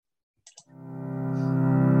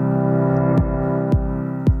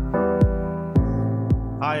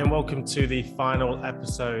welcome to the final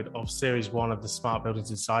episode of Series 1 of the Smart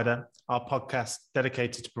Buildings Insider, our podcast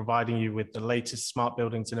dedicated to providing you with the latest smart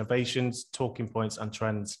buildings innovations, talking points and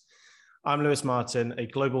trends. I'm Lewis Martin, a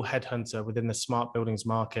global headhunter within the smart buildings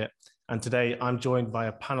market, and today I'm joined by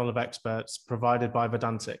a panel of experts provided by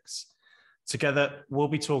Verdantix. Together, we'll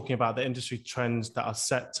be talking about the industry trends that are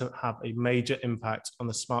set to have a major impact on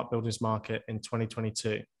the smart buildings market in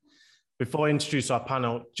 2022. Before I introduce our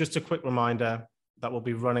panel, just a quick reminder that we'll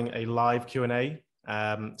be running a live Q&A.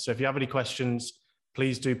 So if you have any questions,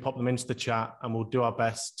 please do pop them into the chat and we'll do our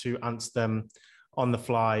best to answer them on the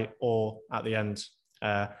fly or at the end.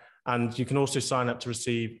 And you can also sign up to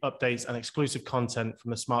receive updates and exclusive content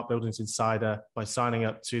from the Smart Buildings Insider by signing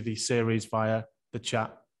up to the series via the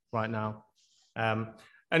chat right now.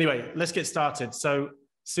 Anyway, let's get started. So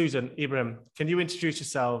Susan, Ibrahim, can you introduce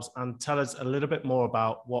yourselves and tell us a little bit more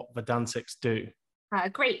about what Verdantix do?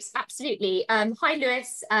 Great, absolutely. Hi,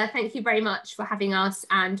 Lewis. Thank you very much for having us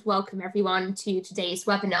and welcome everyone to today's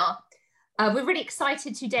webinar. We're really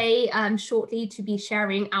excited today, shortly, to be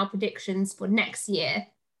sharing our predictions for next year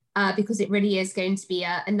because it really is going to be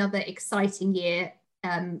another exciting year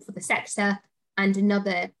for the sector and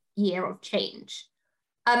another year of change.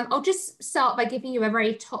 I'll just start by giving you a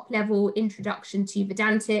very top-level introduction to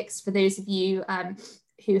Verdantix for those of you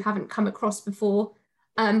who haven't come across before.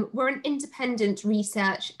 We're an independent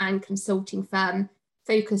research and consulting firm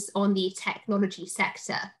focused on the technology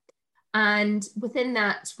sector. And within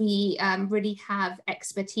that, we really have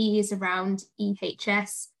expertise around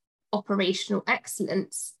EHS, operational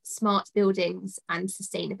excellence, smart buildings, and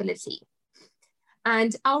sustainability.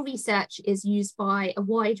 And our research is used by a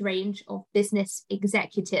wide range of business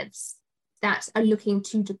executives that are looking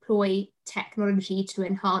to deploy technology to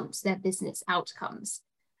enhance their business outcomes.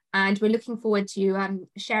 And we're looking forward to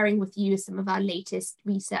sharing with you some of our latest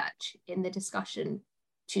research in the discussion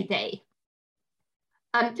today.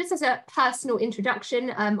 Just as a personal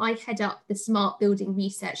introduction, I head up the Smart Building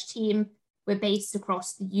Research team. We're based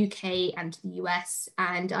across the UK and the US,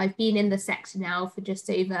 and I've been in the sector now for just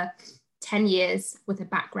over 10 years with a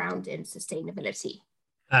background in sustainability.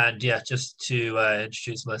 And yeah, just to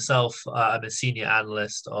introduce myself, I'm a senior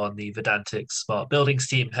analyst on the Verdantix Smart Buildings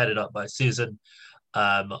team, headed up by Susan.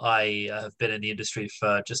 I have been in the industry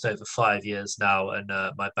for just over 5 years now, and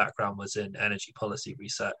my background was in energy policy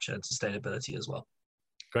research and sustainability as well.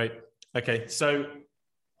 Great. Okay, so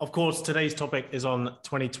of course, today's topic is on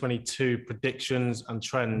 2022 predictions and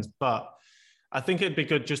trends, but I think it'd be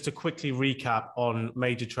good just to quickly recap on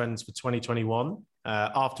major trends for 2021.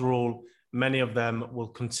 After all, many of them will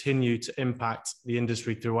continue to impact the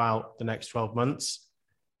industry throughout the next 12 months.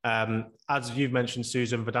 As you've mentioned,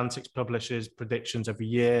 Susan, Verdantix publishes predictions every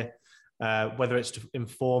year, whether it's to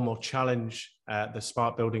inform or challenge the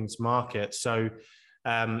smart buildings market. So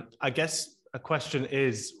I guess a question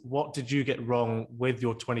is, what did you get wrong with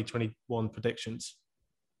your 2021 predictions?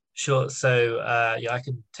 Sure. So yeah, I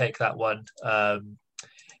can take that one.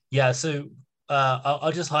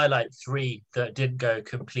 I'll just highlight three that didn't go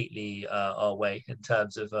completely our way in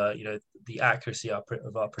terms of the accuracy of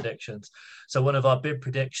our predictions. So one of our big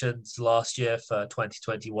predictions last year for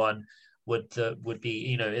 2021 would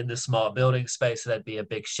be, in the smart building space, there'd be a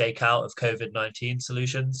big shakeout of COVID-19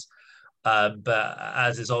 solutions. But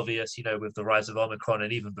as is obvious, with the rise of Omicron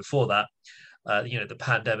and even before that, the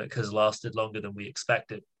pandemic has lasted longer than we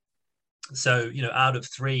expected. So, out of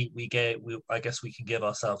three, I guess we can give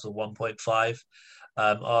ourselves a 1.5.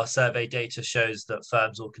 Our survey data shows that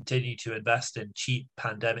firms will continue to invest in cheap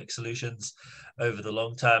pandemic solutions over the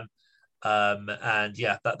long term. And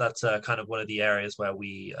yeah, that's kind of one of the areas where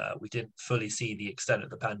we didn't fully see the extent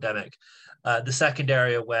of the pandemic. The second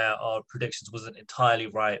area where our predictions wasn't entirely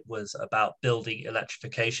right was about building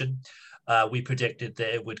electrification. We predicted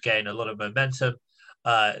that it would gain a lot of momentum.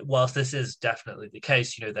 Whilst this is definitely the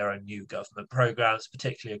case, there are new government programs,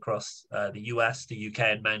 particularly across the US, the UK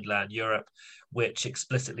and mainland Europe, which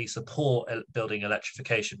explicitly support building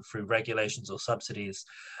electrification through regulations or subsidies.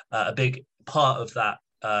 A big part of that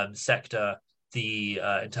sector,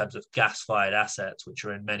 in terms of gas-fired assets, which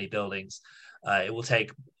are in many buildings, it will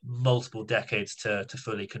take multiple decades to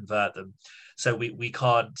fully convert them. So we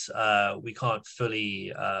can't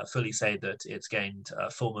fully say that it's gained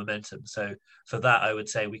full momentum. So for that, I would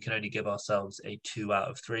say we can only give ourselves a 2 out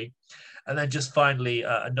of 3. And then just finally,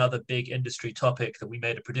 another big industry topic that we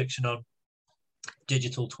made a prediction on,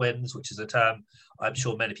 digital twins, which is a term I'm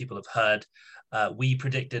sure many people have heard. We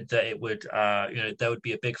predicted that it would, there would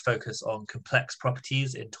be a big focus on complex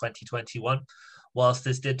properties in 2021. Whilst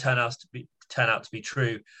this did turn out to be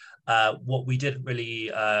true, what we didn't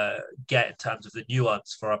really get in terms of the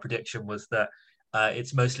nuance for our prediction was that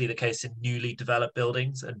It's mostly the case in newly developed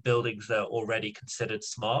buildings and buildings that are already considered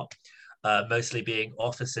smart, mostly being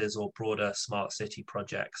offices or broader smart city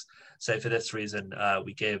projects. So for this reason,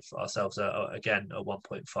 we gave ourselves, again, a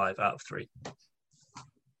 1.5 out of 3.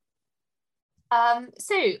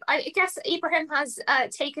 So I guess Ibrahim has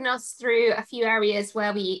taken us through a few areas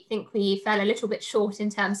where we think we fell a little bit short in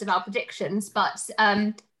terms of our predictions, but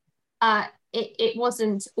it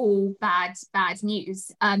wasn't all bad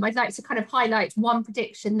news. I'd like to kind of highlight one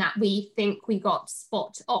prediction that we think we got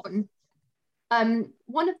spot on.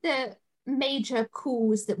 One of the major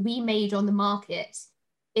calls that we made on the market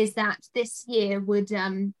is that this year would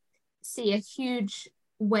see a huge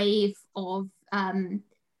wave of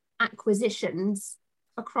acquisitions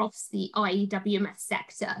across the IWMS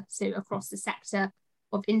sector, so across the sector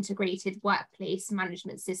of integrated workplace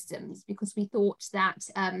management systems, because we thought that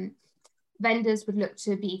vendors would look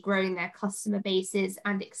to be growing their customer bases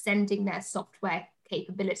and extending their software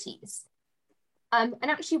capabilities. And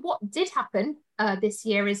actually what did happen this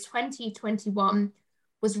year is 2021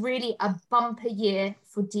 was really a bumper year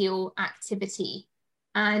for deal activity.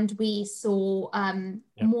 And we saw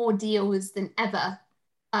more deals than ever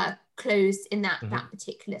closed in that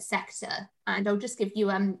particular sector. And I'll just give you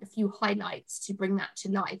a few highlights to bring that to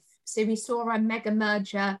life. So we saw a mega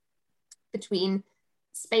merger between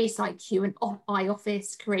Space IQ and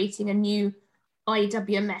iOffice, creating a new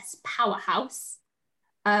IWMS powerhouse.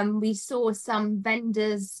 We saw some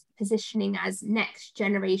vendors positioning as next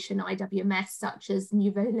generation IWMS, such as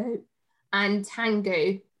Nuvolo and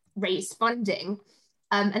Tango, raise funding.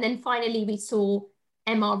 And then finally, we saw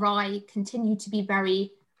MRI continue to be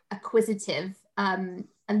very acquisitive, and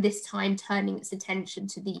this time turning its attention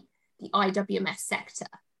to the IWMS sector.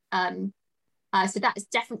 So that's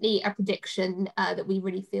definitely a prediction that we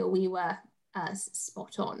really feel we were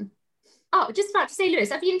spot on. Oh, just about to say, Lewis,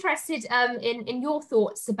 I'd be interested in your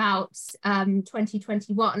thoughts about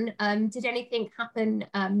 2021. Did anything happen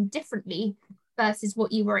differently versus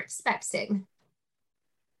what you were expecting?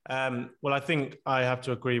 Well, I think I have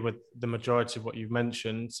to agree with the majority of what you've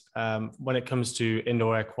mentioned. When it comes to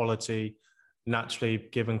indoor air quality, naturally,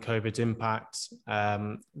 given COVID's impact,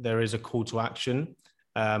 there is a call to action.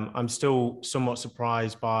 I'm still somewhat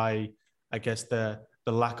surprised by, I guess, the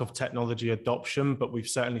lack of technology adoption, but we've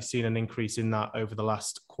certainly seen an increase in that over the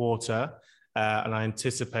last quarter. And I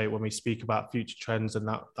anticipate when we speak about future trends and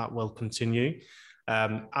that will continue.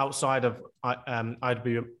 Outside of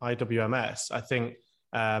IWMS, I think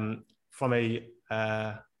from a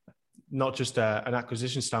not just an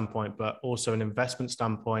acquisition standpoint, but also an investment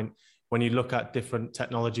standpoint, when you look at different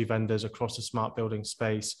technology vendors across the smart building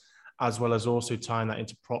space, as well as also tying that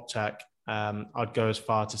into prop tech, I'd go as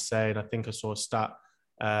far to say, and I think I saw a stat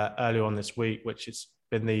earlier on this week, which has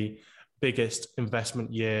been the biggest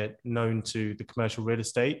investment year known to the commercial real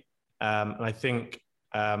estate. And I think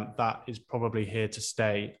that is probably here to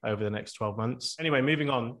stay over the next 12 months. Anyway, moving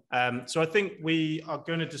on. So I think we are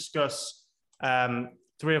going to discuss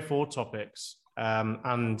 3 or 4 topics.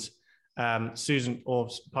 Susan, or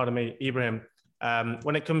pardon me, Ibrahim,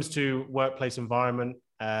 when it comes to workplace environment,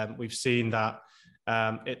 we've seen that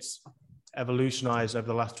it's evolutionized over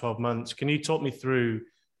the last 12 months. Can you talk me through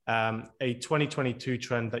a 2022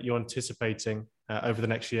 trend that you're anticipating over the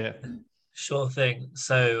next year? Sure thing.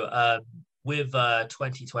 So with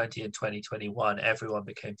 2020 and 2021, everyone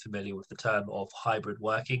became familiar with the term of hybrid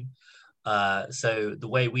working. So the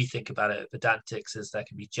way we think about it at Verdantix is there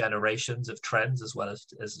can be generations of trends as well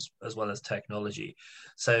as technology.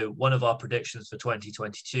 So one of our predictions for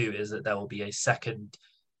 2022 is that there will be a second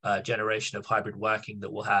generation of hybrid working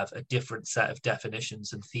that will have a different set of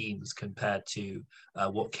definitions and themes compared to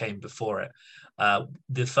what came before it.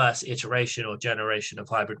 The first iteration or generation of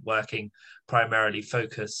hybrid working primarily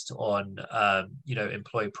focused on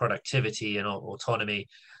employee productivity and autonomy.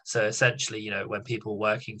 So essentially, when people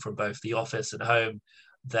working from both the office and home,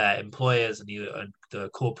 their employers and the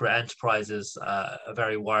corporate enterprises are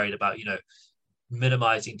very worried about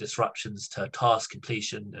minimizing disruptions to task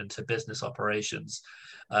completion and to business operations.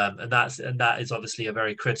 And that is obviously a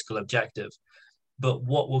very critical objective. But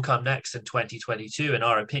what will come next in 2022, in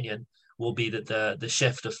our opinion, will be that the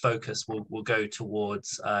shift of focus will go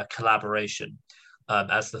towards collaboration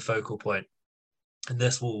as the focal point. And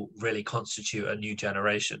this will really constitute a new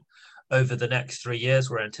generation. Over the next 3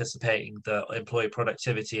 years, we're anticipating that employee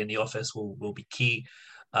productivity in the office will be key.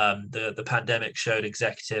 The pandemic showed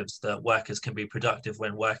executives that workers can be productive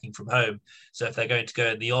when working from home. So if they're going to go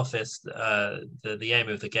in the office, the aim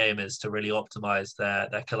of the game is to really optimize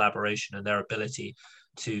their collaboration and their ability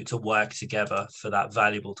to work together for that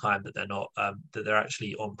valuable time that they're not that they're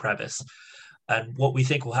actually on premise. And what we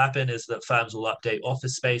think will happen is that firms will update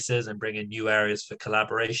office spaces and bring in new areas for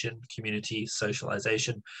collaboration, community,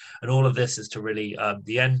 socialization. And all of this is to really,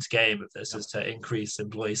 the end game of this is to increase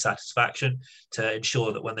employee satisfaction, to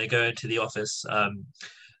ensure that when they go into the office,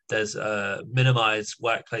 there's minimized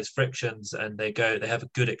workplace frictions and they have a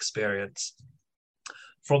good experience.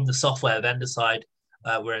 From the software vendor side,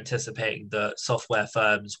 we're anticipating that software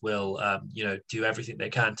firms will, do everything they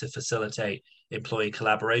can to facilitate employee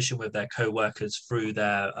collaboration with their co-workers through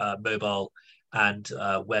their mobile and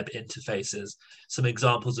web interfaces. Some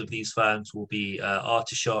examples of these firms will be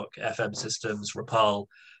Artishock, FM Systems, Rapal,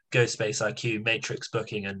 GoSpace IQ, Matrix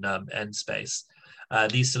Booking, and Nspace.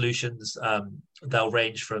 These solutions, they'll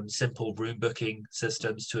range from simple room booking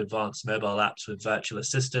systems to advanced mobile apps with virtual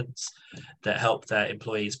assistants that help their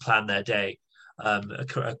employees plan their day.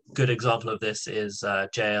 A good example of this is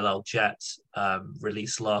JLL Jet,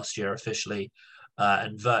 released last year officially,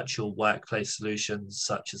 and virtual workplace solutions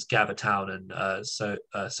such as Gavatown and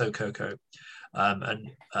Sococo.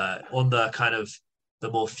 And on the kind of the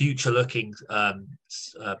more future-looking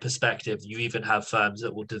perspective, you even have firms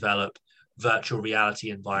that will develop virtual reality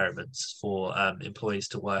environments for employees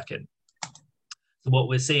to work in. So what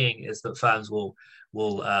we're seeing is that firms will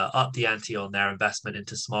up the ante on their investment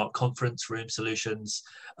into smart conference room solutions,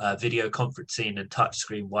 video conferencing, and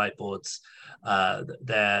touchscreen whiteboards.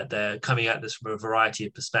 They're coming at this from a variety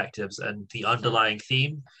of perspectives, and the underlying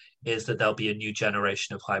theme is that there'll be a new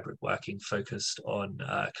generation of hybrid working focused on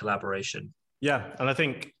collaboration. Yeah, and I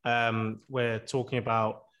think we're talking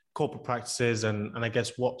about corporate practices and I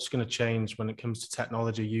guess what's going to change when it comes to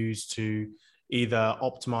technology used to either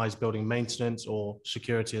optimize building maintenance or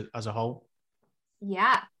security as a whole.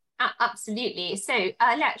 Yeah, absolutely. So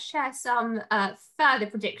let's share some further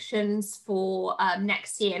predictions for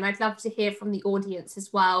next year. And I'd love to hear from the audience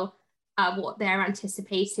as well, what they're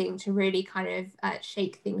anticipating to really kind of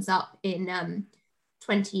shake things up in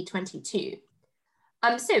 2022.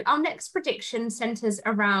 So our next prediction centers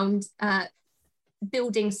around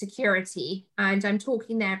building security. And I'm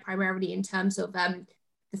talking there primarily in terms of the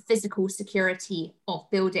physical security of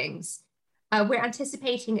buildings. We're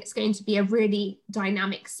anticipating it's going to be a really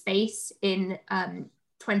dynamic space in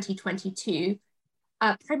 2022,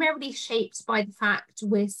 primarily shaped by the fact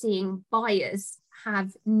we're seeing buyers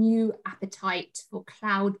have new appetite for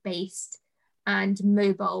cloud-based and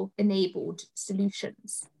mobile-enabled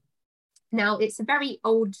solutions. Now, it's a very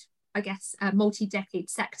old, I guess, multi-decade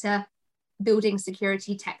sector, building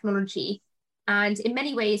security technology. And in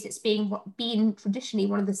many ways, it's been traditionally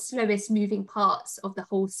one of the slowest moving parts of the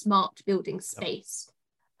whole smart building space,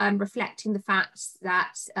 reflecting the fact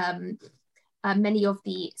that many of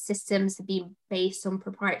the systems have been based on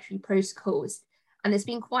proprietary protocols. And there's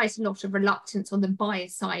been quite a lot of reluctance on the buyer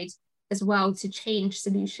side as well to change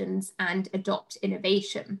solutions and adopt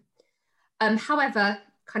innovation. However,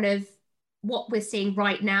 kind of what we're seeing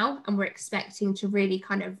right now, and we're expecting to really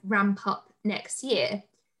kind of ramp up next year,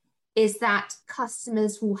 is that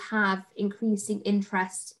customers will have increasing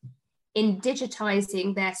interest in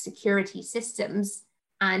digitizing their security systems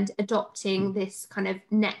and adopting this kind of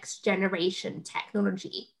next generation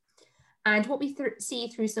technology. And what we see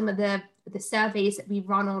through some of the surveys that we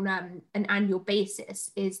run on an annual basis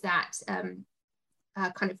is that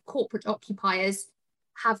kind of corporate occupiers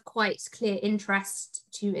have quite clear interest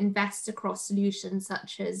to invest across solutions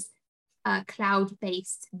such as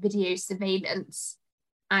cloud-based video surveillance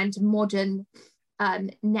and modern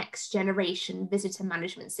next generation visitor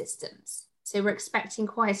management systems. So we're expecting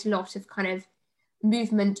quite a lot of kind of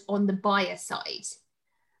movement on the buyer side.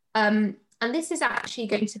 And this is actually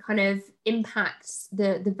going to kind of impact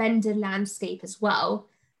the vendor landscape as well,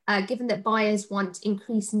 given that buyers want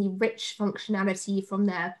increasingly rich functionality from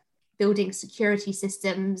their building security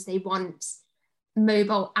systems. They want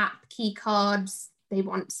mobile app key cards. They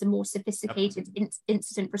want some more sophisticated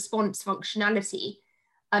incident response functionality.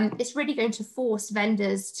 It's really going to force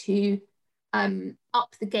vendors to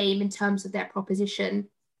up the game in terms of their proposition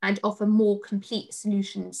and offer more complete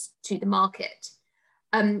solutions to the market.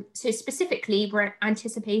 So specifically, we're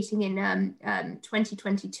anticipating in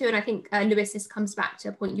 2022, and I think, Lewis, this comes back to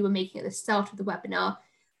a point you were making at the start of the webinar.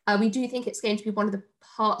 We do think it's going to be one of the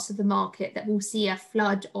parts of the market that will see a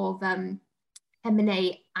flood of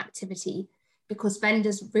M&A activity, because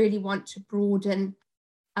vendors really want to broaden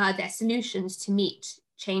their solutions to meet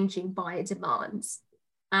changing buyer demands.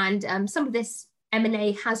 And some of this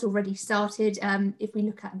M&A has already started. If we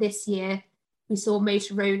look at this year, we saw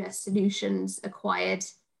Motorola Solutions acquired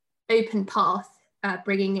OpenPath,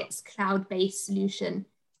 bringing its cloud-based solution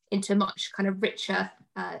into a much kind of richer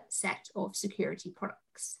set of security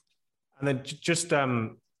products. And then just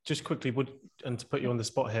just quickly, and to put you on the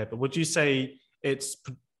spot here, but would you say it's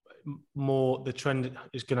more, the trend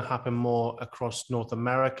is going to happen more across North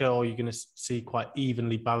America, or are you going to see quite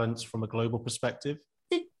evenly balanced from a global perspective?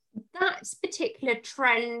 That particular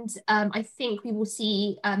trend, I think we will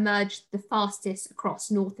see emerge the fastest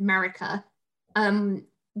across North America.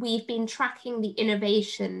 We've been tracking the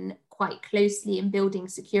innovation quite closely in building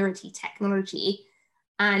security technology,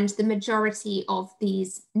 and the majority of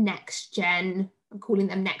these next gen, I'm calling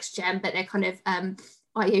them next gen, but they're kind of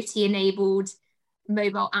IoT enabled,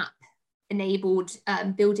 mobile app enabled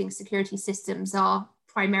building security systems are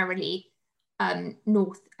primarily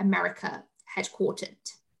North America headquartered.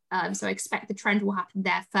 So I expect the trend will happen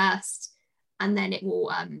there first, and then it will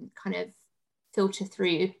kind of filter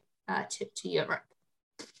through to Europe.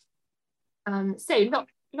 So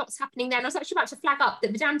lots happening there. And I was actually about to flag up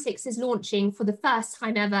that Verdantix is launching for the first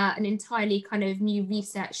time ever an entirely kind of new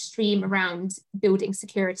research stream around building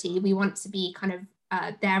security. We want to be kind of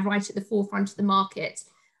there right at the forefront of the market,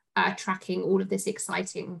 tracking all of this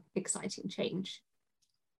exciting change.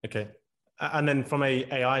 Okay. And then from a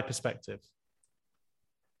AI perspective,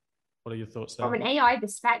 what are your thoughts there? From an AI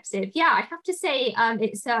perspective, yeah, I have to say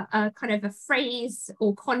it's a kind of a phrase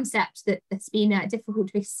or concept that's been difficult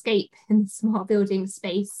to escape in the smart building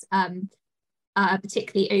space,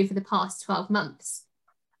 particularly over the past 12 months.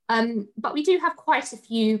 But we do have quite a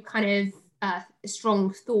few kind of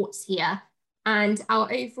strong thoughts here. And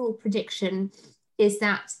our overall prediction is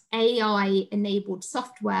that AI-enabled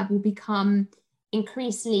software will become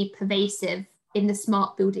increasingly pervasive in the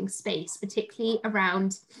smart building space, particularly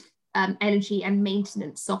around energy and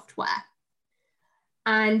maintenance software.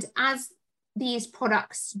 And as these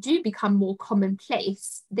products do become more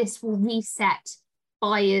commonplace, this will reset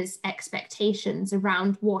buyers' expectations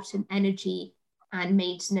around what an energy and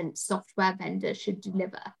maintenance software vendor should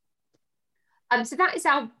deliver. So that is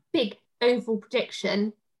our big overall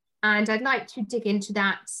prediction. And I'd like to dig into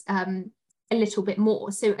that a little bit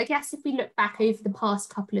more. So I guess if we look back over the past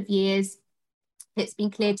couple of years, it's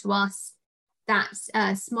been clear to us that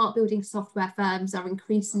smart building software firms are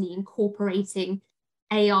increasingly incorporating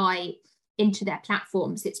AI into their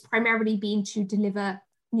platforms. It's primarily been to deliver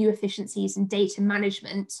new efficiencies in data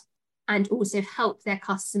management and also help their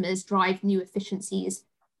customers drive new efficiencies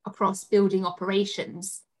across building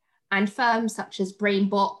operations. And firms such as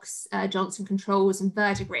Brainbox, Johnson Controls, and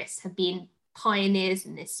Verdantix have been pioneers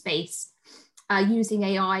in this space, using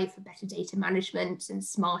AI for better data management and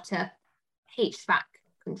smarter HVAC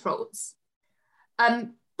controls.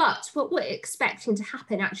 But what we're expecting to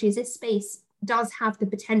happen actually is this space does have the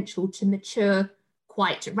potential to mature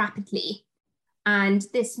quite rapidly. And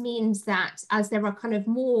this means that as there are kind of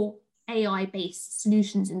more AI-based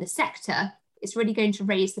solutions in the sector, it's really going to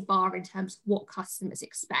raise the bar in terms of what customers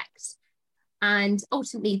expect. And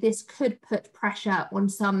ultimately, this could put pressure on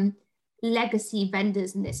some legacy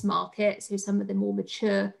vendors in this market, so some of the more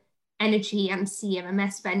mature energy and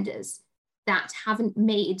CMMS vendors that haven't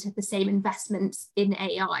made the same investments in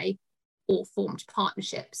AI or formed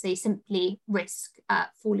partnerships. They simply risk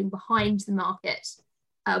falling behind the market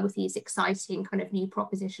with these exciting kind of new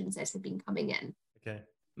propositions that have been coming in. Okay.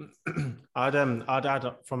 I'd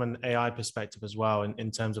add from an AI perspective as well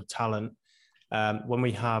in terms of talent. When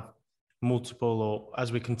we have multiple, or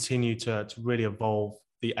as we continue to really evolve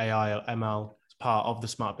the AI or ML part of the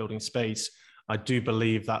smart building space, I do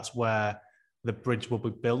believe that's where the bridge will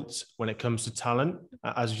be built when it comes to talent.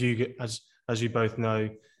 As you both know,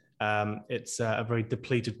 it's a very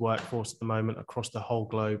depleted workforce at the moment across the whole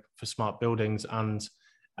globe for smart buildings, and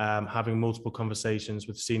having multiple conversations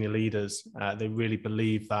with senior leaders, they really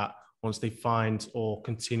believe that once they find or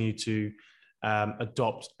continue to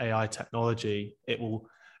adopt AI technology, it will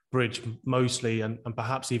bridge mostly and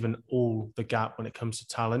perhaps even all the gap when it comes to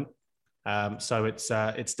talent. So it's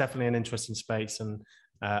definitely an interesting space and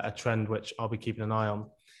a trend which I'll be keeping an eye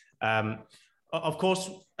on. Of course,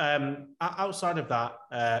 outside of that,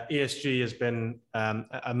 ESG has been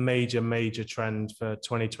a major trend for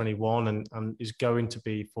 2021 and is going to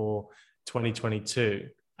be for 2022.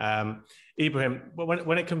 Ibrahim,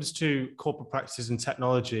 when it comes to corporate practices and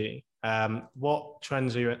technology, what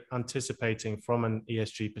trends are you anticipating from an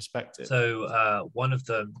ESG perspective? So one of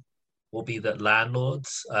them will be that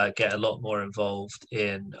landlords get a lot more involved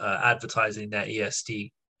in advertising their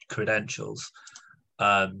ESG credentials.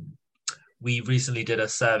 We recently did a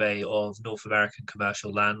survey of North American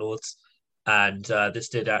commercial landlords, and this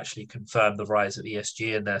did actually confirm the rise of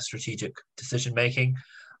ESG in their strategic decision making.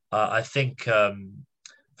 I think,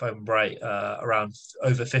 if I'm right, around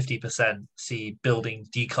over 50% see building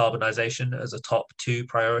decarbonization as a top 2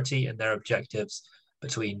 priority in their objectives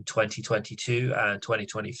between 2022 and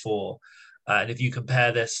 2024. And if you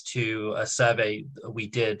compare this to a survey we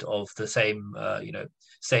did of the same,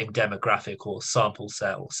 same demographic or sample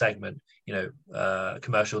set or segment,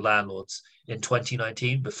 commercial landlords in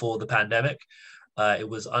 2019 before the pandemic, it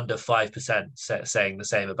was under 5% saying the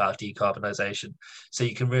same about decarbonisation. So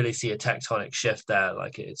you can really see a tectonic shift there.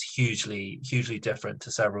 Like it's hugely, hugely different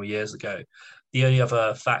to several years ago. The only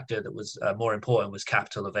other factor that was more important was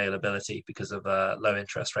capital availability because of low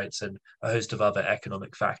interest rates and a host of other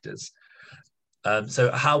economic factors.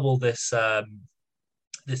 So how will this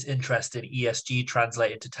interest in ESG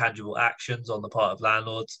translate into tangible actions on the part of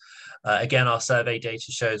landlords? Again, our survey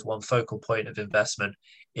data shows one focal point of investment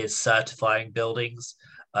is certifying buildings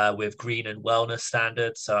with green and wellness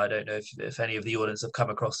standards. So I don't know if any of the audience have come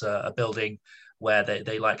across a building where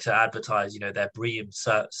they like to advertise, they're BREEAM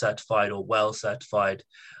certified or well certified.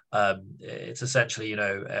 It's essentially,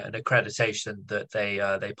 an accreditation that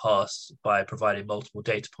they pass by providing multiple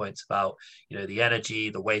data points about, the energy,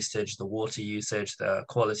 the wastage, the water usage, the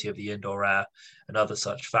quality of the indoor air, and other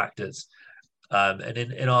such factors. And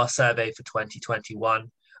in our survey for 2021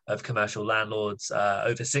 of commercial landlords,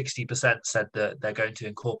 over 60% said that they're going to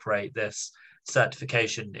incorporate this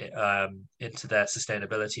certification into their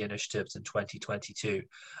sustainability initiatives in 2022.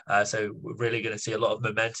 So we're really going to see a lot of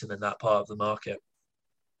momentum in that part of the market.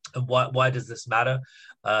 And why does this matter?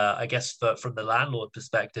 I guess from the landlord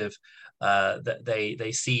perspective, that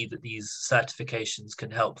they see that these certifications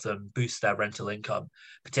can help them boost their rental income,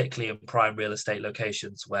 particularly in prime real estate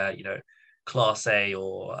locations where, Class A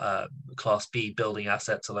or Class B building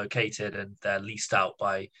assets are located and they're leased out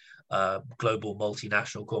by global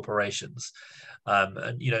multinational corporations.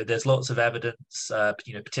 And, there's lots of evidence,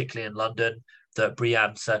 particularly in London, that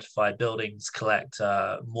BREEAM certified buildings collect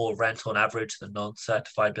more rent on average than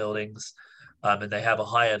non-certified buildings, and they have a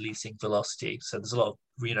higher leasing velocity. So there's a lot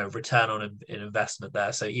of return on investment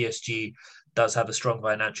there. So ESG does have a strong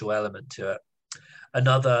financial element to it.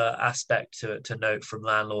 Another aspect to note from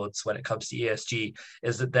landlords when it comes to ESG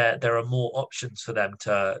is that there are more options for them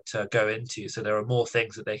to go into. So there are more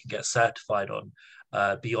things that they can get certified on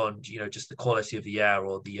beyond just the quality of the air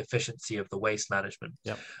or the efficiency of the waste management.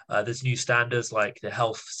 Yep. There's new standards like the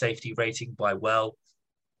health safety rating by WELL.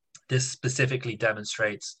 This specifically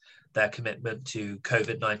demonstrates their commitment to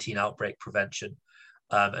COVID-19 outbreak prevention.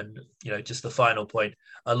 And just the final point,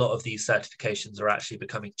 a lot of these certifications are actually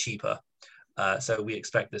becoming cheaper. So we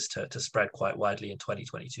expect this to spread quite widely in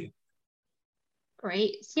 2022.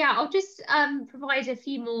 Great. So yeah, I'll just provide a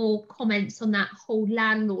few more comments on that whole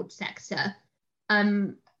landlord sector.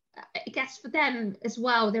 I guess for them as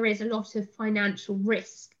well, there is a lot of financial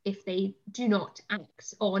risk if they do not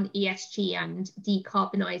act on ESG and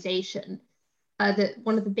decarbonisation. That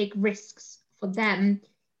one of the big risks for them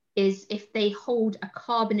is if they hold a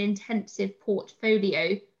carbon intensive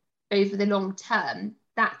portfolio over the long term,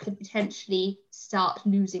 that could potentially start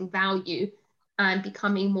losing value and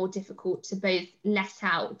becoming more difficult to both let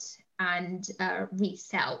out and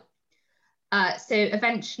resell. So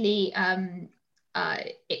eventually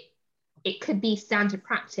it could be standard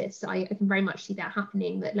practice. I can very much see that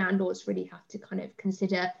happening, that landlords really have to kind of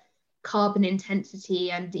consider carbon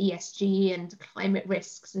intensity and ESG and climate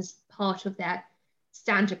risks as part of their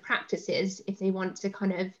standard practices if they want to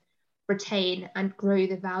kind of retain and grow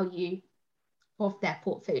the value of their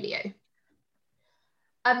portfolio.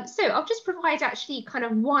 So I'll just provide actually kind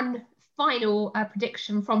of one final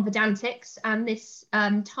prediction from Verdantix, and this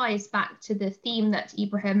ties back to the theme that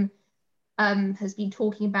Ibrahim has been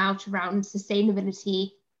talking about around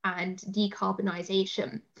sustainability and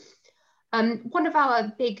decarbonisation. One of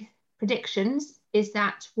our big predictions is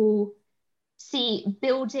that we'll see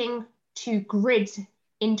building to grid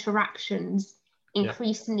interactions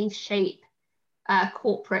increasingly shape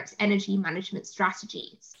corporate energy management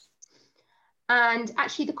strategies. And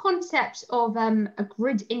actually the concept of a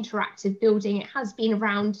grid interactive building, it has been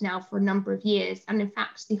around now for a number of years. And in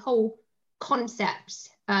fact, the whole concept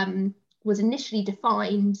was initially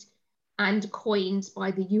defined and coined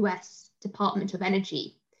by the US Department of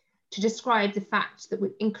Energy to describe the fact that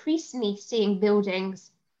we're increasingly seeing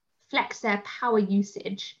buildings flex their power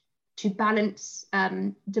usage to balance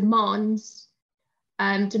demand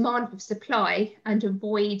with supply and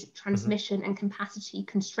avoid transmission and capacity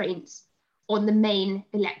constraints on the main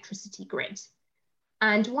electricity grid.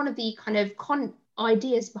 And one of the kind of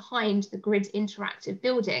ideas behind the grid interactive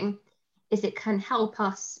building is it can help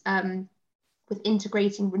us with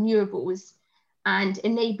integrating renewables and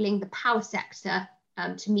enabling the power sector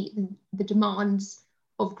to meet the demands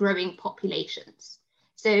of growing populations.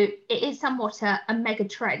 So it is somewhat a mega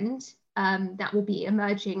trend that will be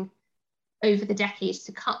emerging over the decades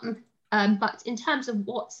to come. But in terms of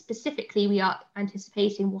what specifically we are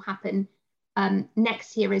anticipating will happen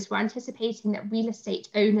next year, is we're anticipating that real estate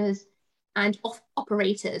owners and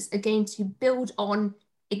operators are going to build on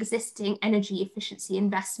existing energy efficiency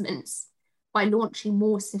investments by launching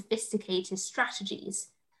more sophisticated strategies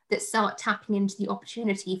that start tapping into the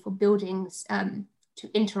opportunity for buildings to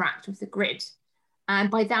interact with the grid. And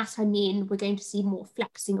by that, I mean, we're going to see more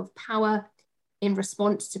flexing of power in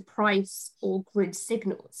response to price or grid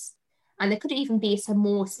signals. And there could even be some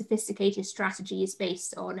more sophisticated strategies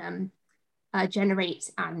based on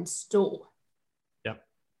generate and store. Yep.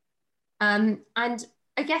 And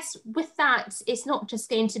I guess with that, it's not just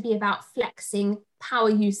going to be about flexing power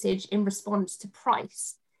usage in response to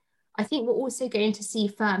price. I think we're also going to see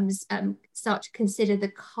firms start to consider the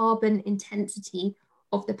carbon intensity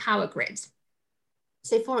of the power grid.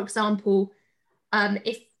 So for example,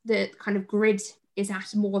 if the kind of grid is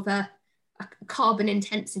at more of a carbon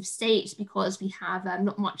intensive state because we have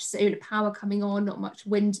not much solar power coming on, not much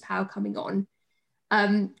wind power coming on,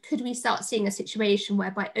 could we start seeing a situation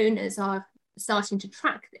whereby owners are starting to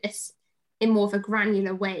track this in more of a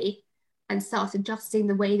granular way and start adjusting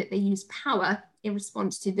the way that they use power in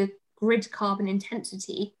response to the grid carbon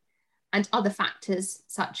intensity and other factors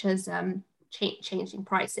such as changing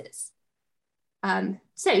prices.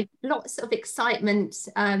 So lots of excitement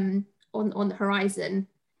on the horizon.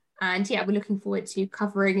 And yeah, we're looking forward to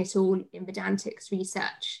covering it all in Verdantix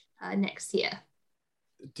research next year.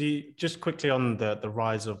 Just quickly on the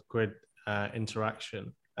rise of grid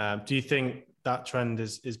interaction, do you think that trend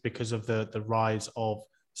is because of the rise of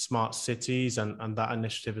smart cities and that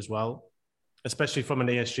initiative as well, especially from an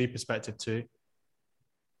ESG perspective too?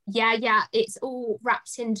 Yeah, it's all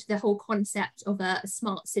wrapped into the whole concept of a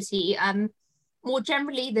smart city. More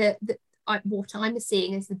generally, what I'm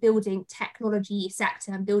seeing is the building technology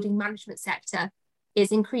sector and building management sector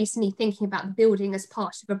is increasingly thinking about the building as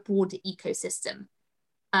part of a broader ecosystem.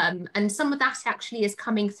 And some of that actually is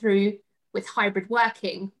coming through with hybrid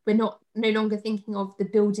working. We're no longer thinking of the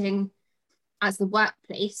building as the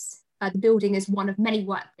workplace. The building is one of many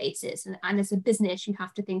workplaces. And as a business, you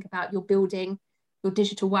have to think about your building, your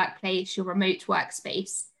digital workplace, your remote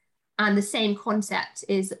workspace. And the same concept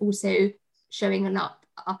is also showing up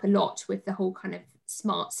a lot with the whole kind of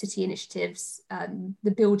smart city initiatives,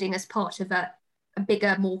 the building as part of a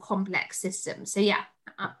bigger, more complex system. So yeah,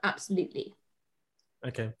 absolutely.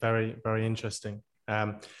 Okay, very, very interesting.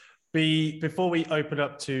 Before we open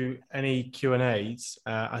up to any Q&As,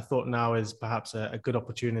 I thought now is perhaps a good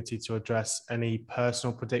opportunity to address any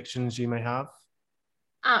personal predictions you may have.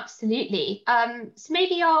 Absolutely. So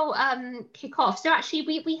maybe I'll kick off. So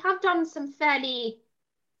actually, we have done some fairly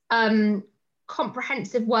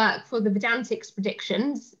comprehensive work for the Verdantix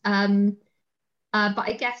predictions, but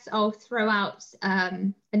I guess I'll throw out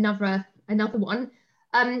another one.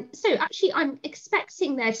 So actually, I'm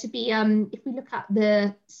expecting there to be, if we look at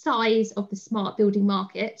the size of the smart building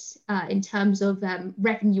market in terms of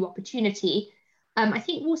revenue opportunity, I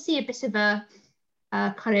think we'll see a bit of a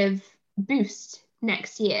kind of boost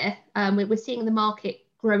next year. We're seeing the market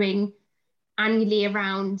growing annually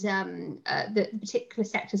around the particular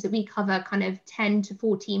sectors that we cover, kind of 10 to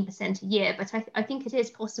 14% a year. But I think it is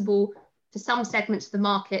possible for some segments of the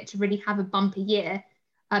market to really have a bumper year,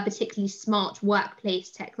 particularly smart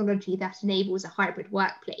workplace technology that enables a hybrid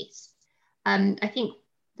workplace. I think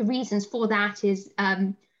the reasons for that is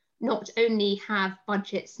not only have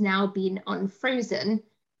budgets now been unfrozen,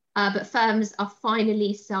 but firms are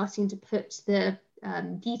finally starting to put the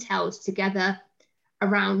details together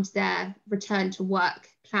around their return to work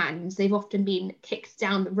plans. They've often been kicked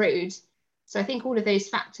down the road. So I think all of those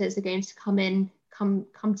factors are going to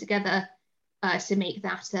come together to make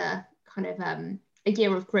that a kind of a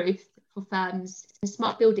year of growth for firms in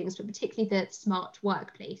smart buildings, but particularly the smart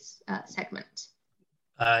workplace segment.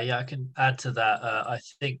 Yeah, I can add to that. I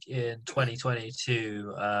think in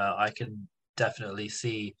 2022, I can definitely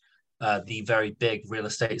see the very big real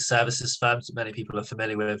estate services firms that many people are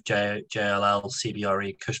familiar with, JLL,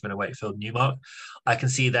 CBRE, Cushman & Wakefield, Newmark. I can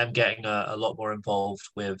see them getting a lot more involved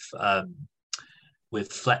with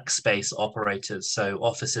flex space operators, so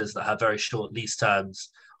offices that have very short lease terms,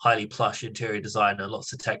 highly plush interior design, and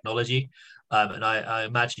lots of technology. And I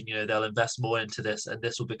imagine, they'll invest more into this, and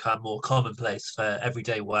this will become more commonplace for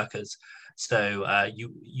everyday workers. So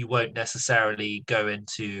you won't necessarily go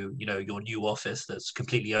into, your new office that's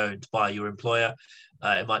completely owned by your employer.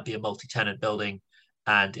 It might be a multi-tenant building,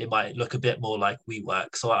 and it might look a bit more like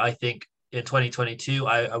WeWork. So I think in 2022,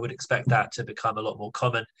 I would expect that to become a lot more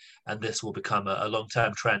common, and this will become a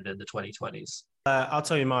long-term trend in the 2020s. I'll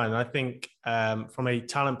tell you mine. I think from a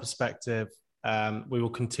talent perspective, we will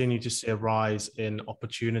continue to see a rise in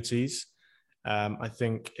opportunities. I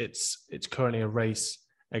think it's currently a race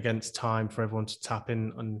against time for everyone to tap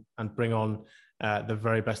in and bring on the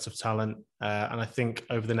very best of talent. And I think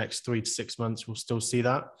over the next 3 to 6 months, we'll still see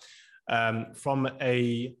that. From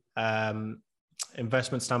a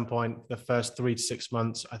investment standpoint, the first 3 to 6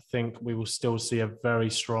 months, I think we will still see a very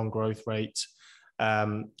strong growth rate.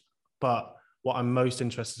 But what I'm most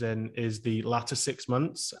interested in is the latter 6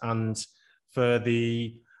 months, and for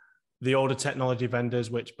the older technology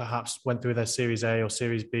vendors, which perhaps went through their Series A or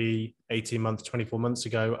Series B 18 months, 24 months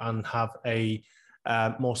ago, and have a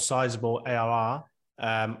more sizable ARR,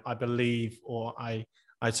 I believe, or I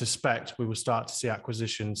suspect we will start to see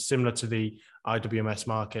acquisitions similar to the IWMS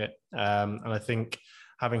market. And I think,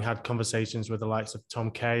 having had conversations with the likes of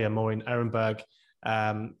Tom Kay and Maureen Ehrenberg,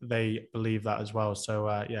 they believe that as well.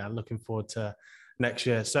 So yeah, looking forward to next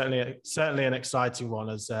year. Certainly an exciting one,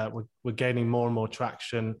 as we're gaining more and more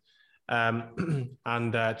traction,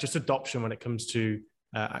 and just adoption when it comes to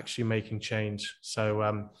actually making change.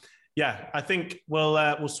 So yeah, I think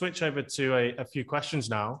we'll switch over to a few questions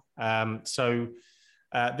now. So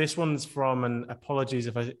this one's from, and apologies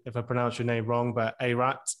if I pronounce your name wrong, but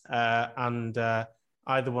Arat, and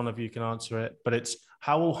either one of you can answer it. But it's,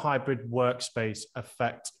 how will hybrid workspace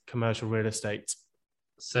affect commercial real estate?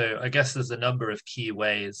 So I guess there's a number of key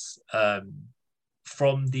ways.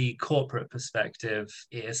 From the corporate perspective,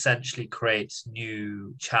 it essentially creates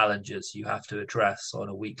new challenges you have to address on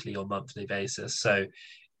a weekly or monthly basis. So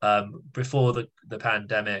before the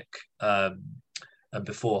pandemic, and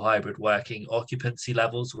before hybrid working, occupancy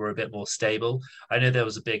levels were a bit more stable. I know there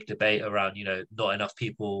was a big debate around, not enough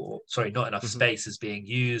space is being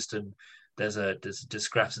used, and there's a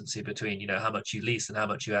discrepancy between, how much you lease and how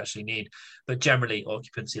much you actually need. But generally,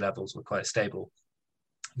 occupancy levels were quite stable.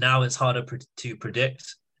 Now it's harder to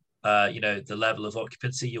predict, the level of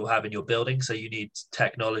occupancy you'll have in your building. So you need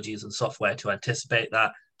technologies and software to anticipate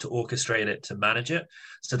that, to orchestrate it, to manage it.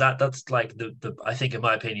 So that's like the I think, in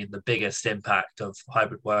my opinion, the biggest impact of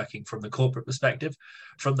hybrid working from the corporate perspective.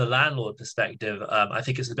 From the landlord perspective, I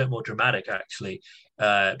think it's a bit more dramatic, actually,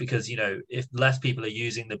 because if less people are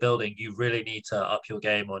using the building, you really need to up your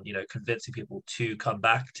game on convincing people to come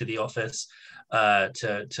back to the office,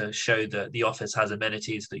 to show that the office has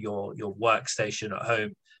amenities that your workstation at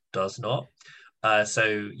home does not.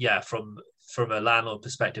 So yeah, from a landlord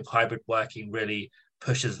perspective, hybrid working really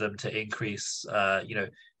pushes them to increase, the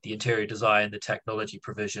interior design, the technology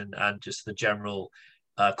provision, and just the general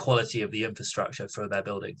quality of the infrastructure for their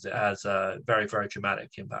buildings. It has very, very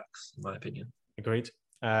dramatic impacts, in my opinion. Agreed.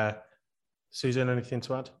 Susan, anything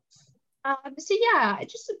to add? So yeah,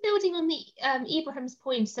 just building on the Ibrahim's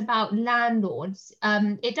points about landlords,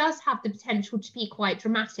 it does have the potential to be quite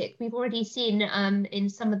dramatic. We've already seen in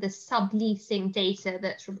some of the subleasing data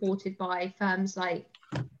that's reported by firms like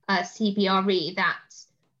CBRE that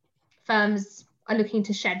firms are looking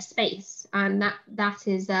to shed space, and that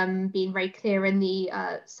is being very clear in the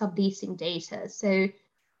subleasing data. So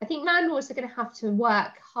I think landlords are going to have to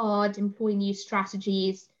work hard, employ new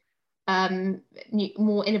strategies,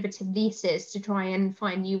 more innovative leases to try and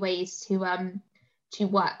find new ways to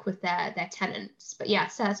work with their tenants. But yeah,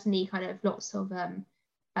 certainly kind of lots of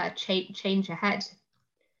change ahead.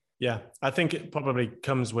 Yeah, I think it probably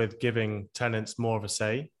comes with giving tenants more of a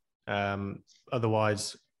say.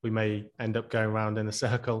 Otherwise, we may end up going around in a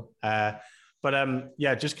circle. But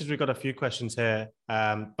yeah, just because we've got a few questions here,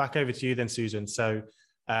 back over to you then, Susan. So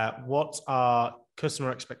what are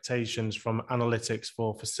customer expectations from analytics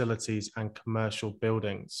for facilities and commercial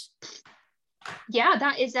buildings? Yeah,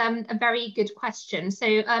 that is a very good question.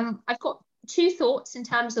 So I've got two thoughts in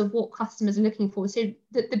terms of what customers are looking for. So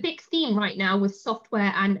the big theme right now with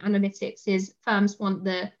software and analytics is firms want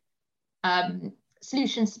the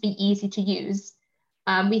solutions to be easy to use.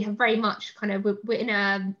 We have very much we're in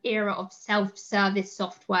an era of self-service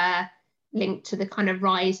software linked to the kind of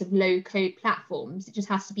rise of low-code platforms. It just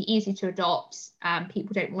has to be easy to adopt.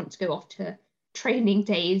 People don't want to go off to training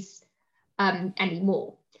days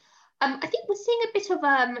anymore. I think we're seeing a bit of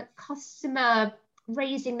customer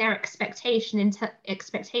raising their expectations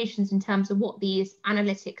in terms of what these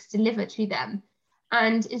analytics deliver to them.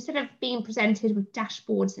 And instead of being presented with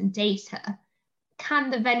dashboards and data,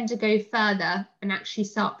 can the vendor go further and actually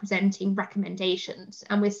start presenting recommendations?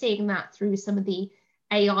 And we're seeing that through some of the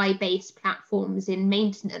AI-based platforms in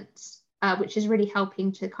maintenance, which is really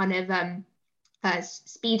helping to kind of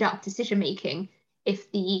speed up decision-making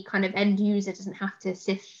if the kind of end user doesn't have to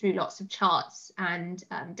sift through lots of charts and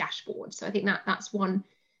dashboards. So I think that's one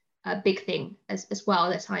a big thing as well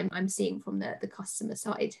that I'm seeing from the customer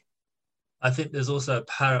side. I think there's also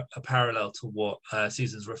a parallel to what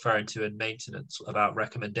Susan's referring to in maintenance about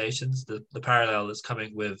recommendations. The parallel is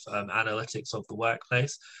coming with analytics of the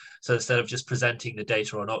workplace. So instead of just presenting the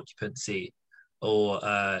data on occupancy or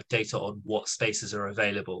data on what spaces are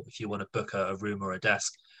available, if you want to book a room or a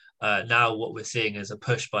desk, now what we're seeing is a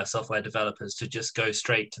push by software developers to just go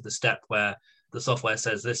straight to the step where the software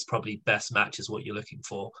says this probably best matches what you're looking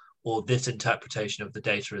for, or this interpretation of the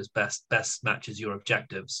data is best matches your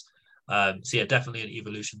objectives. So yeah, definitely an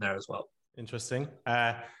evolution there as well. Interesting.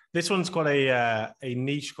 This one's got a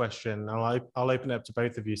niche question. I'll open it up to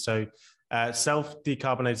both of you. So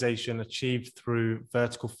self-decarbonization achieved through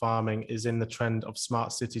vertical farming is in the trend of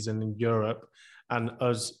smart cities in Europe, and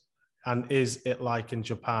is it like in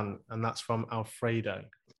Japan? And that's from Alfredo.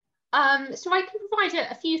 So I can provide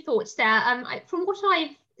a few thoughts there. From what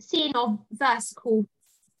I've seen of vertical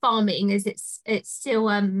farming, is it's still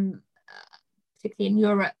particularly in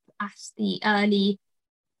Europe at the early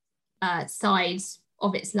sides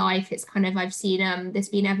of its life. It's kind of, I've seen there's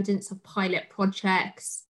been evidence of pilot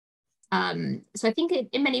projects. So I think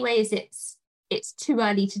in many ways it's too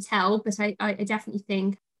early to tell, but I definitely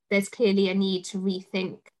think there's clearly a need to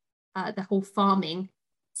rethink the whole farming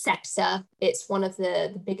sector. It's one of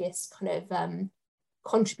the biggest kind of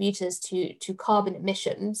contributors to carbon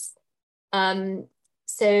emissions.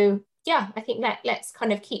 So yeah, I think let's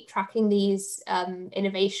kind of keep tracking these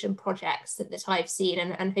innovation projects that I've seen,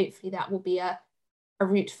 and hopefully that will be a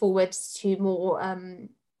route forward to more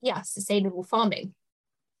sustainable farming.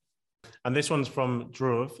 And this one's from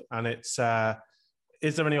Dhruv, and it's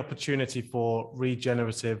is there any opportunity for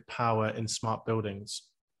regenerative power in smart buildings?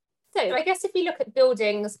 So I guess if we look at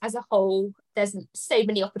buildings as a whole, there's so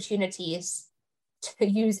many opportunities to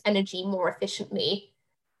use energy more efficiently.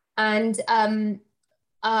 And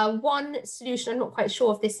one solution, I'm not quite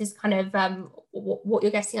sure if this is kind of what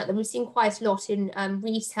you're getting at, that we've seen quite a lot in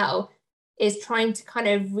retail, is trying to kind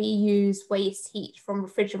of reuse waste heat from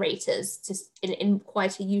refrigerators just in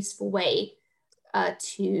quite a useful way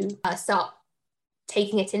to start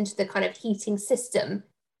taking it into the kind of heating system.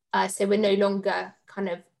 So we're no longer kind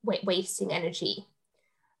of wasting energy.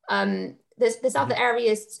 There's other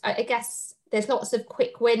areas, I guess. There's lots of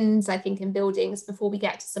quick wins, I think, in buildings before we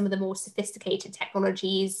get to some of the more sophisticated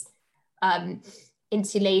technologies,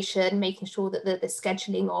 insulation, making sure that the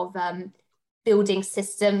scheduling of building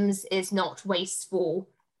systems is not wasteful.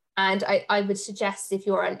 And I would suggest if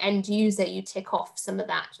you're an end user, you tick off some of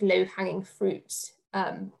that low-hanging fruit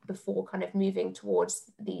before kind of moving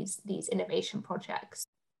towards these innovation projects.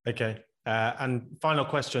 Okay. And final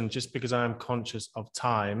question, just because I am conscious of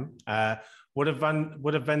time, would a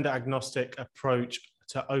vendor agnostic approach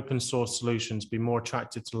to open source solutions be more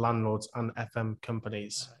attractive to landlords and FM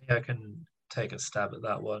companies? Yeah, I can take a stab at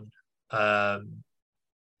that one. I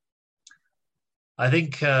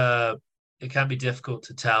think it can be difficult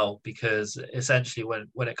to tell, because essentially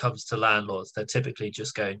when it comes to landlords, they're typically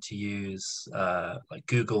just going to use like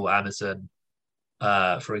Google, Amazon,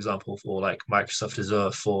 for example, for like Microsoft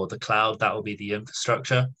Azure for the cloud. That will be the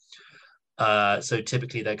infrastructure. So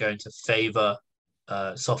typically they're going to favor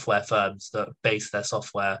software firms that base their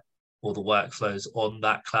software or the workflows on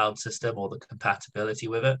that cloud system or the compatibility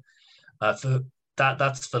with it.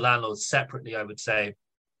 That's for landlords. Separately, I would say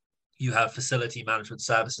you have facility management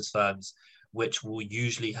services firms, which will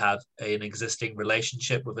usually have an existing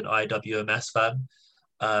relationship with an IWMS firm.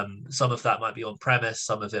 Some of that might be on premise,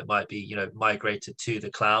 some of it might be, migrated to the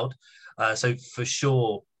cloud. So for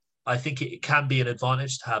sure, I think it can be an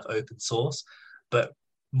advantage to have open source, but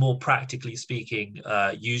more practically speaking,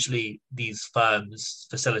 usually these firms,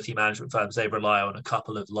 facility management firms, they rely on a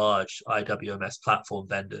couple of large IWMS platform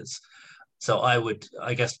vendors. So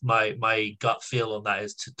I guess my gut feel on that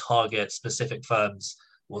is to target specific firms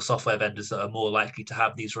or software vendors that are more likely to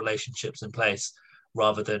have these relationships in place,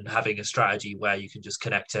 rather than having a strategy where you can just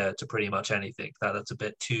connect to pretty much anything. That's a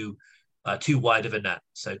bit too wide of a net,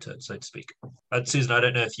 so to speak. Susan, I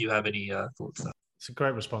don't know if you have any thoughts there. It's a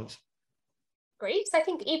great response. Great. So I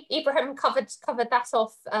think Ibrahim covered that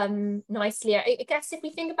off nicely. I guess if we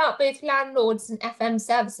think about both landlords and FM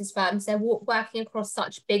services firms, they're working across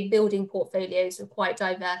such big building portfolios with quite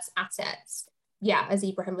diverse assets. Yeah, as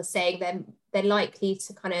Ibrahim was saying, they're likely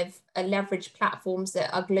to kind of leverage platforms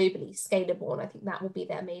that are globally scalable, and I think that will be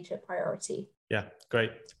their major priority. Yeah,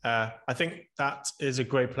 great. I think that is a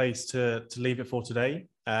great place to leave it for today.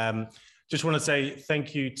 Just want to say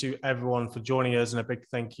thank you to everyone for joining us, and a big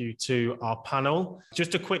thank you to our panel.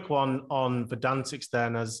 Just a quick one on Verdantix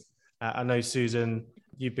then, as I know, Susan,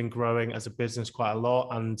 you've been growing as a business quite a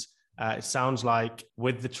lot, and It sounds like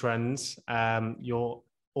with the trends, you're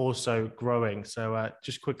also growing. So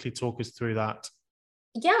just quickly talk us through that.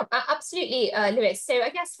 Yeah, absolutely, Lewis. So I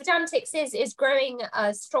guess Verdantix is growing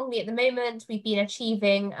strongly at the moment. We've been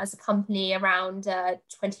achieving as a company around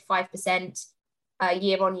 25%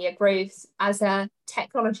 year-on-year growth. As a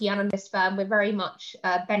technology analyst firm, we're very much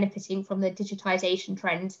benefiting from the digitization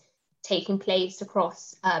trend taking place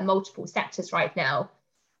across multiple sectors right now.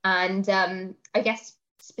 And I guess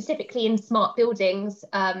specifically in smart buildings,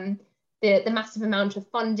 the massive amount of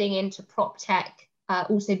funding into prop tech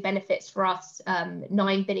also benefits for us.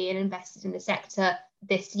 9 billion invested in the sector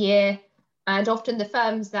this year. And often the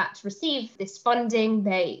firms that receive this funding,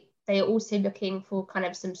 they are also looking for kind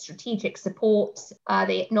of some strategic support.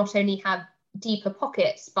 They not only have deeper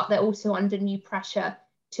pockets, but they're also under new pressure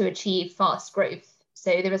to achieve fast growth.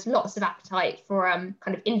 So there is lots of appetite for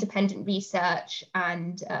kind of independent research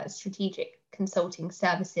and strategic consulting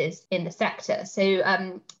services in the sector.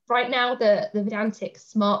 So right now, the Verdantix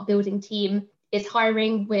smart building team is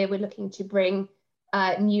hiring, where we're looking to bring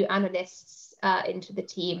new analysts into the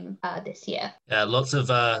team this year. Yeah, lots of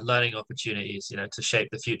learning opportunities, to shape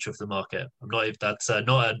the future of the market. That's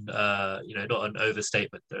not an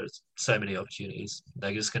overstatement. There's so many opportunities.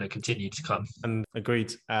 They're just going to continue to come. And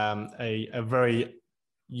agreed, a very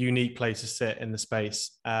unique place to sit in the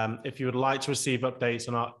space. If you would like to receive updates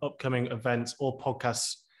on our upcoming events or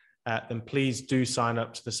podcasts, then please do sign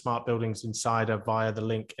up to the Smart Buildings Insider via the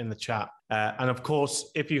link in the chat. And of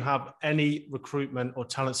course, if you have any recruitment or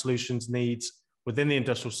talent solutions needs within the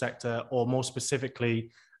industrial sector, or more specifically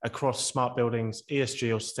across smart buildings,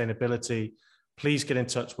 ESG or sustainability, please get in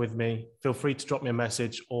touch with me. Feel free to drop me a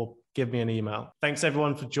message or give me an email. Thanks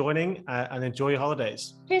everyone for joining and enjoy your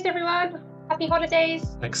holidays. Cheers everyone. Happy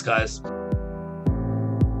holidays. Thanks guys.